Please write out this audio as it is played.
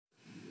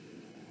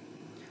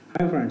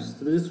Hi friends,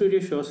 so this video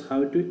shows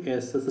how to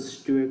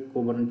SSH to a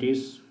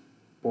Kubernetes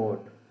pod.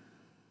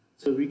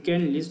 So we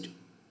can list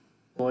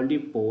all the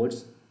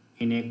pods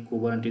in a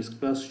Kubernetes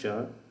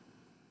cluster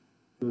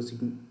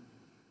using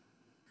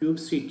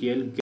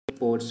kubectl get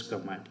pods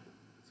command.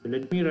 So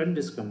let me run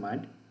this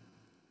command.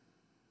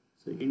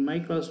 So in my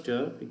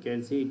cluster, you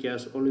can see it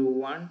has only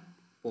one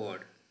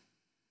pod.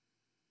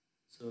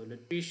 So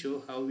let me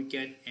show how we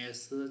can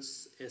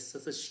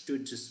SSH to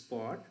this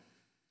pod.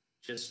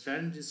 Just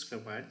run this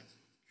command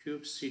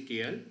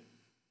kubectl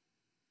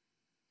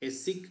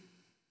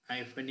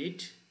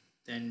 -it,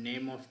 then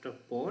name of the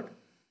pod,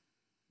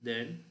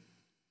 then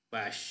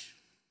bash.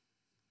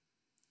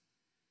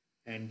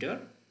 Enter.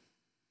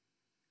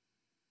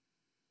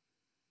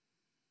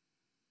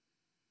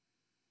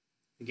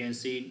 You can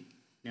see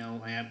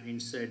now I am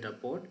inside the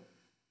pod.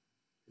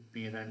 Let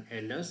me run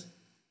ls.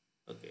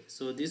 Okay,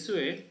 so this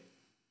way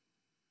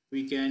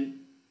we can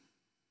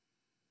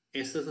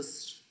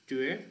SSH to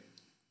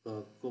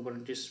a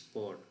Kubernetes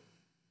pod.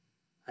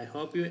 I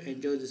hope you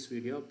enjoy this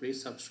video.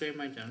 Please subscribe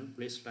my channel.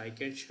 Please like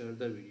and share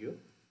the video.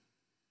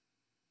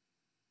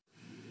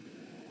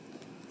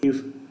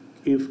 If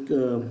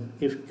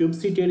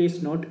kubectl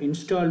is not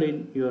installed in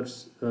your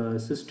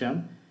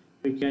system,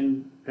 you can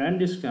run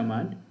this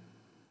command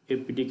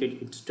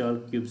apt-get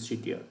install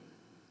kubectl.